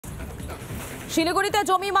শিলিগুড়িতে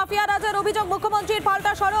জমি মাফিয়া রাজের অভিযোগ, মুখ্যমন্ত্রীর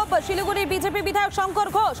পাল্টা সরব। শিলিগুড়ির বিজেপি বিধায়ক শঙ্কর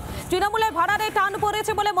ঘোষ, তৃণমূলের ভাড়ারে টান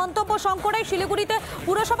পড়েছে বলে মন্তব্য শঙ্করের। শিলিগুড়িতে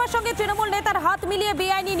পুরসভার সঙ্গে তৃণমূল নেতার হাত মিলিয়ে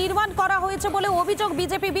বেআইনি নির্মাণ করা হয়েছে বলে অভিযোগ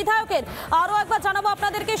বিজেপি বিধায়কের। আরও একবার জানাবো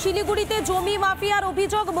আপনাদেরকে, শিলিগুড়িতে জমি মাফিয়ার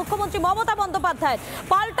অভিযোগ মুখ্যমন্ত্রী মমতা বন্দ্যোপাধ্যায়ের।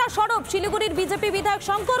 পাল্টা সরব শিলিগুড়ির বিজেপি বিধায়ক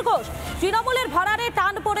শঙ্কর ঘোষ, তৃণমূলের ভাড়ারে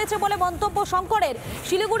টান পড়েছে বলে মন্তব্য শঙ্করের।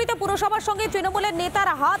 শিলিগুড়িতে পুরসভার সঙ্গে তৃণমূলের নেতার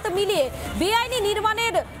হাত মিলিয়ে বেআইনি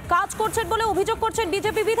নির্মাণের কাজ করছেন বলে অভিযোগ করছেন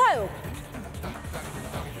বিজেপি বিধায়ক।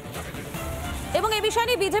 এবং এই বিষয়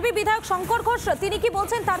নিয়ে বিজেপি বিধায়ক শঙ্কর ঘোষ তিনি কি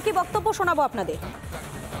বলছেন তার কি বক্তব্য শোনাবো আপনাদের।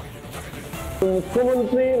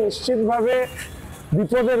 মুখ্যমন্ত্রী নিশ্চিতভাবে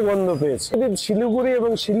বিপদের গন্ধ পেয়েছে। শিলিগুড়ি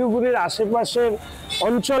এবং শিলিগুড়ির আশেপাশের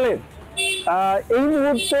অঞ্চলের এই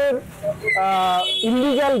মুহূর্তের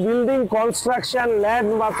ইলিগাল বিল্ডিং কনস্ট্রাকশন ল্যান্ড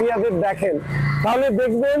মাফিয়াদের দেখেন, তাহলে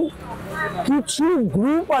দেখবেন কিছু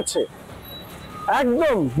গ্রুপ আছে,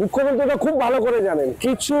 একদম মুখ্যমন্ত্রীটা খুব ভালো করে জানেন,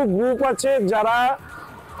 কিছু গ্রুপ আছে যারা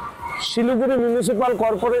শিলিগুড়ি মিউনিসিপাল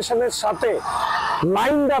কর্পোরেশনের সাথে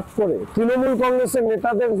লাইন আপ করে, তৃণমূল কংগ্রেসের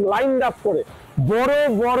নেতাদের লাইন আপ করে বড়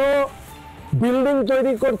বড় বিল্ডিং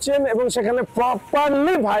তৈরি করছেন এবং সেখানে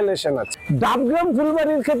প্রপারলি ভায়োলেশন আছে। ডাবগ্রাম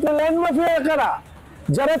ফুলবাড়ির ক্ষেত্রে ল্যান্ড মাফিয়া কারা?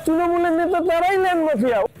 যারা তৃণমূলের নেতা তারাই ল্যান্ড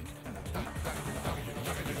মাফিয়া।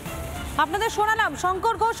 আপনাদের শোনালাম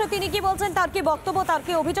শঙ্কর ঘোষ তিনি কি বলছেন, তার কি বক্তব্য, তার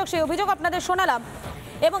কি অভিযোগ, সেই অভিযোগ আপনাদের শোনালাম।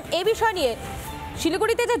 এবং এই বিষয় নিয়ে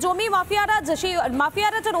শিলিগুড়িতে যে জমি মাফিয়ারাজ, সেই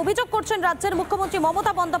মাফিয়ারাজের অভিযোগ করছেন রাজ্যের মুখ্যমন্ত্রী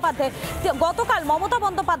মমতা বন্দ্যোপাধ্যায়। গতকাল মমতা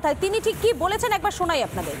বন্দ্যোপাধ্যায় তিনি ঠিক কি বলেছেন একবার শোনাই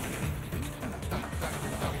আপনাদের।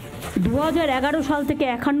 2011 সাল থেকে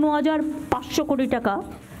 51,500 কোটি টাকা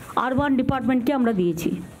আরবান ডিপার্টমেন্টকে আমরা দিয়েছি।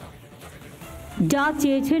 যা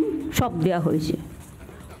চেয়েছেন সব দেয়া হয়েছে,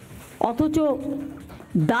 অথচ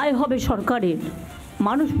দায় হবে সরকারের,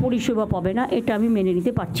 মানুষ পরিষেবা পাবে না, এটা আমি মেনে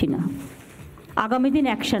নিতে পারছি না। আগামী দিন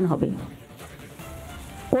অ্যাকশন হবে।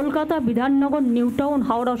 কলকাতা, বিধাননগর, নিউ টাউন,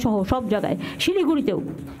 হাওড়া সহ সব জায়গায়, শিলিগুড়িতেও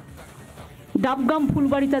ডাবগ্রাম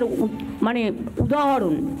ফুলবাড়ি তার মানে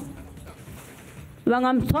উদাহরণ। এবং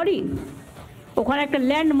আই এম সরি, ওখানে একটা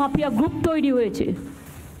ল্যান্ড মাফিয়া গ্রুপ তৈরি হয়েছে,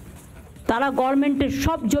 তারা গভর্নমেন্টের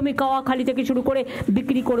সব জমি কাওয়াখালি থেকে শুরু করে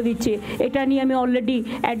বিক্রি করে দিচ্ছে। এটা নিয়ে আমি অলরেডি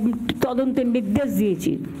তদন্তের নির্দেশ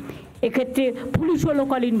দিয়েছি। এক্ষেত্রে পুলিশও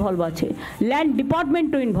লোকাল ইনভলভ আছে, ল্যান্ড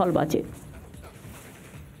ডিপার্টমেন্টও ইনভলভ আছে।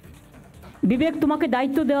 বিবেক, তোমাকে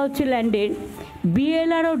দায়িত্ব দেওয়া হচ্ছে ল্যান্ডের,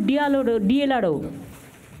 বিএলআরও ডিএলআরও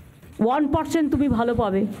 1% তুমি ভালো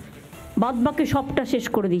পাবে, বাদবাকি সবটা শেষ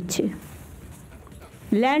করে দিচ্ছে।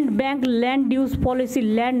 Land bank, land use policy,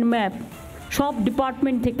 land map সব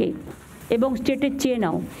ডিপার্টমেন্ট থেকে এবং স্টেটের চেয়ে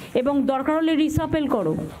নাও, এবং দরকার হলে রিসাপেল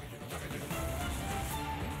করো।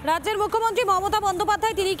 রাজ্যের মুখ্যমন্ত্রী মমতা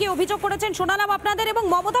বন্দ্যোপাধ্যায় তিনি কি অভিযোগ করেছেন শোনালাম আপনাদের। এবং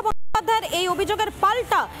মমতা বন্দ্যোপাধ্যায়ের এই অভিযোগের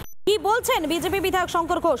পাল্টা কি বলছেন বিজেপি বিধায়ক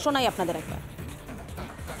শঙ্কর ঘোষ শোনাই আপনাদের একবার।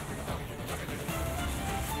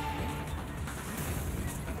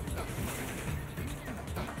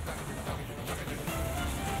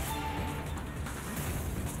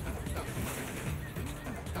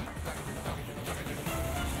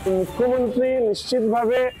 মুখ্যমন্ত্রী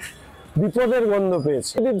নিশ্চিতভাবে বিপদের গন্ধ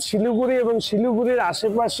পেয়েছে। শিলিগুড়ি এবং শিলিগুড়ির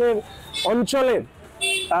আশেপাশের অঞ্চলের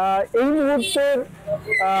এই মুহূর্তের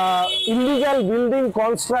ইলিগাল বিল্ডিং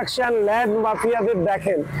কনস্ট্রাকশন ল্যান্ড মাফিয়াদের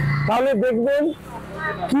দেখেন, তাহলে দেখবেন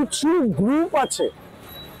কিছু গ্রুপ আছে,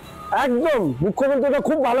 একদম মুখ্যমন্ত্রীটা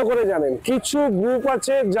খুব ভালো করে জানেন, কিছু গ্রুপ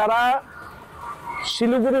আছে যারা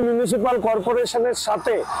শিলিগুড়ি মিউনিসিপাল কর্পোরেশনের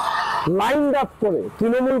সাথে লাইন আপ করে,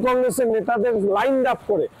 তৃণমূল কংগ্রেসের নেতাদের লাইন আপ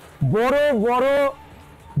করে বড় বড়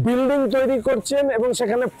বিল্ডিং তৈরি করছেন এবং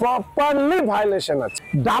সেখানে প্রপারলি ভায়োলেশন আছে।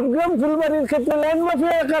 ডাবগ্রাম ফুলবাড়ির ক্ষেত্রে ল্যান্ড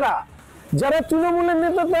মাফিয়া কারা? যারা তৃণমূলের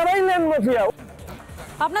নেতা তারাই ল্যান্ড মাফিয়া।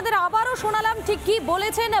 আপনাদের আবারও শোনালাম ঠিক কি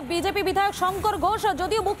বলেছেন বিজেপি বিধায়ক শঙ্কর ঘোষ।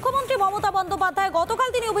 যদিও মুখ্যমন্ত্রী মমতা বন্দ্যোপাধ্যায় গতকাল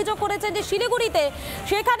তিনি অভিযোগ করেছেন যে শিলিগুড়িতে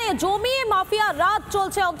সেখানে জমি মাফিয়া রাজ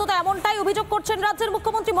চলছে, অন্তত এমনটাই অভিযোগ করছেন রাজ্যের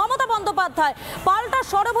মুখ্যমন্ত্রী মমতা বন্দ্যোপাধ্যায়। পাল্টা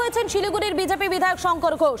সরব হয়েছেন শিলিগুড়ির বিজেপি বিধায়ক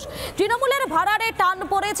শঙ্কর ঘোষ। তৃণমূলের ভাড়ারে টান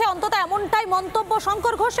পড়েছে, অন্তত এমনটাই মন্তব্য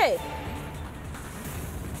শঙ্কর ঘোষের।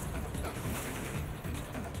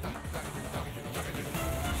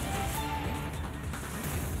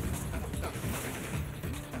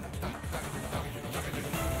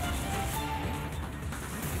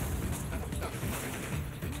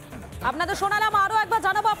 আপনাদের শোনালাম, আরো একবার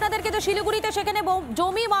জানাবো আপনাদেরকে যে শিলিগুড়িতে সেখানে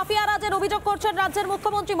জমি মাফিয়া রাজের অভিযোগ করছেন রাজ্যের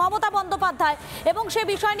মুখ্যমন্ত্রী মমতা বন্দ্যোপাধ্যায় এবং সে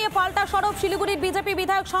বিষয় নিয়ে পাল্টা সরব শিলিগুড়ির বিজেপি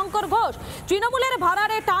বিধায়ক শঙ্কর ঘোষ। তৃণমূলের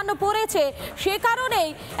ভাড়ারে টান পড়েছে, সে কারণেই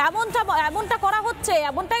এমনটা করা হচ্ছে,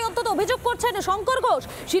 এমনটাই অন্তত অভিযোগ করছেন শঙ্কর ঘোষ।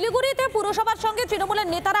 শিলিগুড়িতে পুরসভার সঙ্গে তৃণমূলের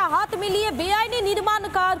নেতারা হাত মিলিয়ে বেআইনি নির্মাণ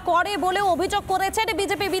করে বলেও অভিযোগ করেছেন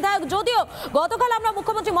বিজেপি বিধায়ক। যদিও গতকাল আমরা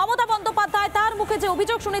মুখ্যমন্ত্রী মমতা বন্দ্যোপাধ্যায় তার মুখে যে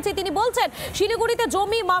অভিযোগ শুনেছি, তিনি বলছেন শিলিগুড়িতে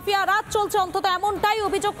জমি মাফিয়া রাজ চলছে, অন্তত এমনটাই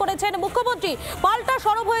অভিযোগ করেছেন মুখ্যমন্ত্রী। পাল্টা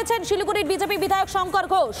সরব হয়েছেন শিলিগুড়ির বিজেপি বিধায়ক শঙ্কর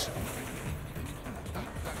ঘোষ।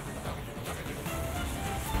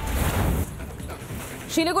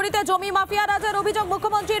 শিলিগুড়িতে জমি মাফিয়া রাজের অভিযোগ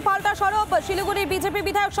মুখ্যমন্ত্রীর, পাল্টা সরব শিলিগুড়ির বিজেপি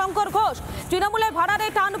বিধায়ক শঙ্কর ঘোষ। তৃণমূলের ভাড়ারে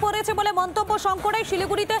টান পড়েছে বলে মন্তব্য শঙ্করের।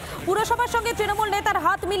 শিলিগুড়িতে পুরসভার সঙ্গে তৃণমূল নেতার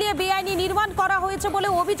হাত মিলিয়ে বেআইনি নির্মাণ করা হয়েছে বলে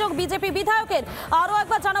অভিযোগ বিজেপি বিধায়কের। আরও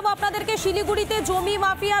একবার জানাবো আপনাদেরকে, শিলিগুড়িতে জমি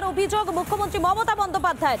মাফিয়ার অভিযোগ মুখ্যমন্ত্রী মমতা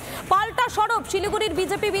বন্দ্যোপাধ্যায়ের। পাল্টা সরব শিলিগুড়ির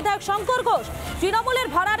বিজেপি বিধায়ক শঙ্কর ঘোষ। তৃণমূলের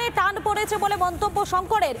ভাড়ারে টান পড়েছে বলে মন্তব্য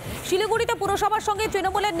শঙ্করের। শিলিগুড়িতে পুরসভার সঙ্গে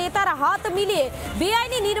তৃণমূলের নেতার হাত মিলিয়ে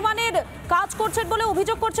বেআইনি নির্মাণের কাজ করছেন বলে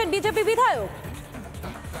অভিযোগ করছেন বিজেপি বিধায়ক।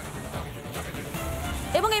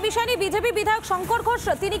 এবং এই বিষয় নিয়ে বিজেপি বিধায়ক শঙ্কর ঘোষ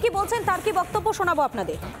তিনি কি বলছেন, তার কি বক্তব্য শোনাবো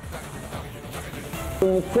আপনাদের।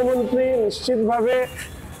 মুখ্যমন্ত্রী নিশ্চিতভাবে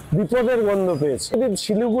বিপদের গন্ধ পেয়েছে।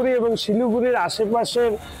 শিলিগুড়ি এবং শিলিগুড়ির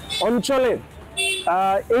আশেপাশের অঞ্চলের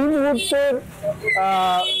এই মুহূর্তের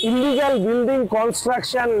ইলিগাল বিল্ডিং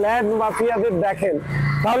কনস্ট্রাকশন ল্যান্ড মাফিয়াদের দেখেন,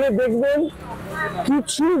 তাহলে দেখবেন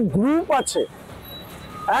কিছু গ্রুপ আছে,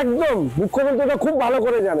 একদম মুখ্যমন্ত্রীটা খুব ভালো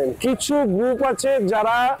করে জানেন, কিছু গ্রুপ আছে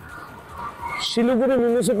যারা শিলিগুড়ি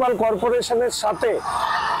মিউনিসিপাল কর্পোরেশনের সাথে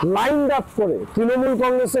লাইন আপ করে, তৃণমূল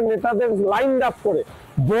কংগ্রেসের নেতাদের লাইন আপ করে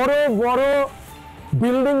বড় বড়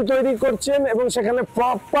বিল্ডিং তৈরি করছেন এবং সেখানে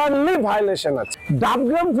প্রপারলি ভায়োলেশন আছে।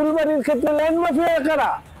 ডাবগ্রাম ফুলবাড়ির ক্ষেত্রে ল্যান্ড মাফিয়া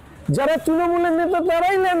কারা? যারা তৃণমূলের নেতা,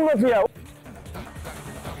 তারাই ল্যান্ড মাফিয়া।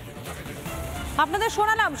 আপনাদের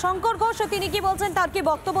শোনালাম শঙ্কর ঘোষ তিনি কি বলছেন, তার কি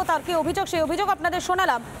বক্তব্য, তার কি অভিযোগ, সেই অভিযোগ আপনাদের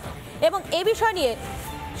শোনালাম। এবং এই বিষয় নিয়ে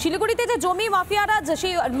শিলিগুড়িতে যে জমি মাফিয়ারাজ,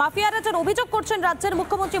 সেই মাফিয়ারাজের অভিযোগ করছেন রাজ্যের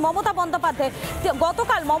মুখ্যমন্ত্রী মমতা বন্দ্যোপাধ্যায়।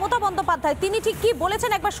 গতকাল মমতা বন্দ্যোপাধ্যায় তিনি ঠিক কি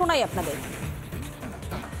বলেছেন একবার শোনাই আপনাদের।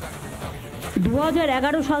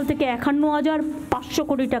 2011 সাল থেকে 51,500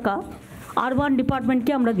 কোটি টাকা আরবান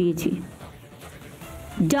ডিপার্টমেন্টকে আমরা দিয়েছি।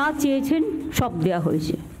 যা চেয়েছেন সব দেয়া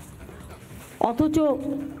হয়েছে, অথচ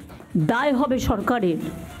দায় হবে সরকারের,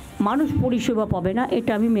 মানুষ পরিষেবা পাবে না,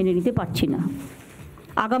 এটা আমি মেনে নিতে পারছি না।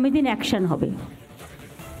 আগামী দিন অ্যাকশন হবে।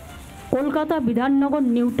 কলকাতা, বিধাননগর,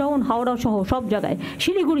 নিউ টাউন, হাওড়া সহ সব জায়গায়,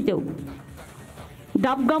 শিলিগুড়িতেও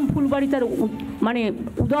ডাবগ্রাম ফুলবাড়ি তার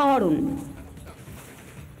উদাহরণ।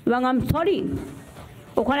 এবং আই এম সরি,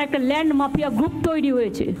 ওখানে একটা ল্যান্ড মাফিয়া গ্রুপ তৈরি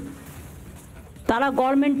হয়েছে, তারা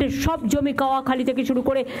গভর্নমেন্টের সব জমি কাওয়াখালি থেকে শুরু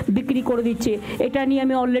করে বিক্রি করে দিচ্ছে। এটা নিয়ে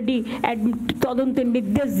আমি অলরেডি তদন্তের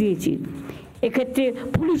নির্দেশ দিয়েছি। এক্ষেত্রে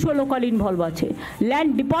পুলিশও লোকাল ইনভলভ আছে,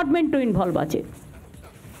 ল্যান্ড ডিপার্টমেন্টও ইনভলভ আছে।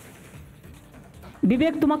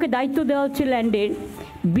 বিবেক, তোমাকে দায়িত্ব দেওয়া হচ্ছে ল্যান্ডের,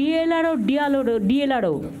 বিএলআরও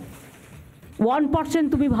ডিএলআরও 1%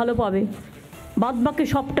 তুমি ভালো পাবে, বাদবাকি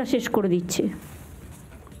সবটা শেষ করে দিচ্ছে।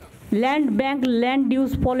 Land bank, land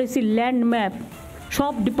use policy, land map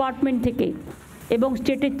সব ডিপার্টমেন্ট থেকে এবং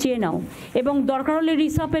স্টেটের চেয়ে নাও, এবং দরকার হলে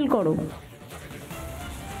রিসাপেল করো।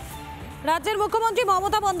 রাজ্যের মুখ্যমন্ত্রী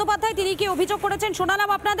মমতা বন্দ্যোপাধ্যায় তিনি কি অভিযোগ করেছেন শোনালাম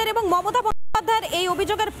আপনাদের। এবং মমতা বন্দ্যোপাধ্যায়ের এই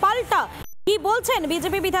অভিযোগের পাল্টা কি বলছেন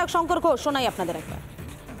বিজেপি বিধায়ক শঙ্কর ঘোষ, শোনাই আপনাদের একবার।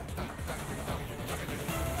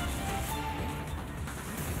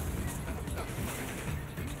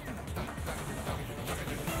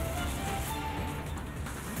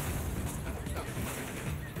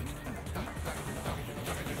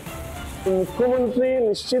 মুখ্যমন্ত্রী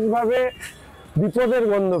নিশ্চিতভাবে বিপদের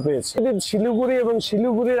গন্ধ পেয়েছে। শিলিগুড়ি এবং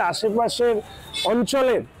শিলিগুড়ির আশেপাশের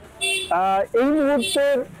অঞ্চলের এই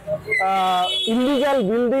মুহূর্তের ইলিগাল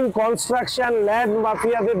বিল্ডিং কনস্ট্রাকশন ল্যান্ড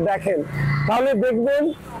মাফিয়াদের দেখেন, তাহলে দেখবেন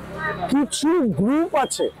কিছু গ্রুপ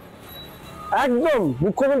আছে, একদম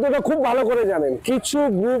মুখ্যমন্ত্রীটা খুব ভালো করে জানেন, কিছু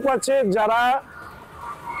গ্রুপ আছে যারা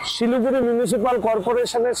শিলিগুড়ি মিউনিসিপাল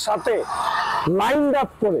কর্পোরেশনের সাথে লাইন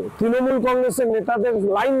আপ করে, তৃণমূল কংগ্রেসের নেতাদের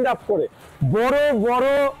লাইন আপ করে বড় বড়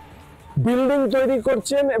বিল্ডিং তৈরি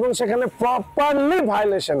করছেন এবং সেখানে প্রপারলি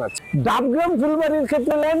ভায়োলেশন আছে। ডাবগ্রাম ফুলবাড়ির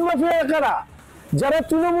ক্ষেত্রে ল্যান্ড মাফিয়া কারা? যারা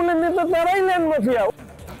তৃণমূলের নেতা, তারাই ল্যান্ড মাফিয়া।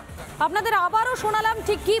 আপনাদের আবারও শোনালাম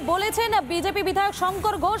ঠিক কি বলেছেন বিজেপি বিধায়ক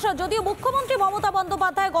শঙ্কর ঘোষ। যদিও মুখ্যমন্ত্রী মমতা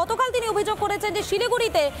বন্দ্যোপাধ্যায় গতকাল তিনি অভিযোগ করেছেন যে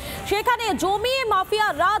শিলিগুড়িতে সেখানে জমি মাফিয়া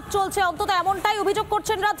রাজ চলছে, অন্তত এমনটাই অভিযোগ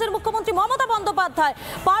করছেন রাজ্যের মুখ্যমন্ত্রী মমতা বন্দ্যোপাধ্যায়।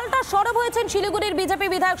 পাল্টা সরব হয়েছেন শিলিগুড়ির বিজেপি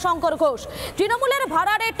বিধায়ক শঙ্কর ঘোষ। তৃণমূলের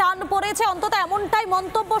ভাড়ারে টান পড়েছে, অন্তত এমনটাই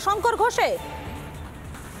মন্তব্য শঙ্কর ঘোষের।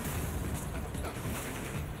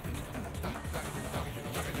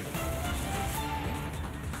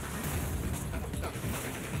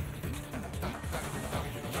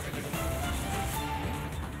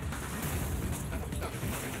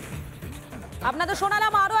 আপনাদের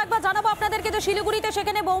শোনালাম, আরো একবার জানাবো আপনাদেরকে যে শিলিগুড়িতে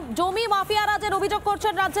সেখানে জমি মাফিয়া রাজের অভিযোগ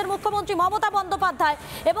করছেন রাজ্যের মুখ্যমন্ত্রী মমতা বন্দ্যোপাধ্যায়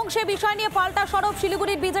এবং সে বিষয় নিয়ে পাল্টা সরব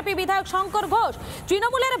শিলিগুড়ির বিজেপি বিধায়ক শঙ্কর ঘোষ।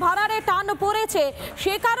 তৃণমূলের ভাড়ারে টান পড়েছে,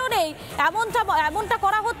 সে কারণেই এমনটা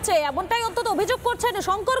করা হচ্ছে, এমনটাই অন্তত অভিযোগ করছেন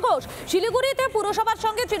শঙ্কর ঘোষ। শিলিগুড়িতে পুরসভার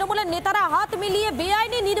সঙ্গে তৃণমূলের নেতারা হাত মিলিয়ে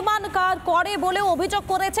বেআইনি নির্মাণ করে বলেও অভিযোগ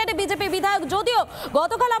করেছেন বিজেপি বিধায়ক। যদিও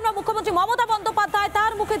গতকাল আমরা মুখ্যমন্ত্রী মমতা বন্দ্যোপাধ্যায়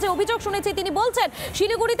তার মুখে যে অভিযোগ শুনেছি, তিনি বলছেন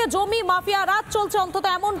শিলিগুড়িতে জমি মাফিয়া রাজ চলছে, অন্তত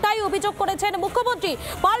এমনটাই অভিযোগ করেছেন মুখ্যমন্ত্রী।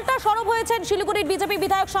 পাল্টা সরব হয়েছেন শিলিগুড়ির বিজেপি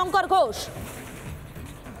বিধায়ক শঙ্কর ঘোষ।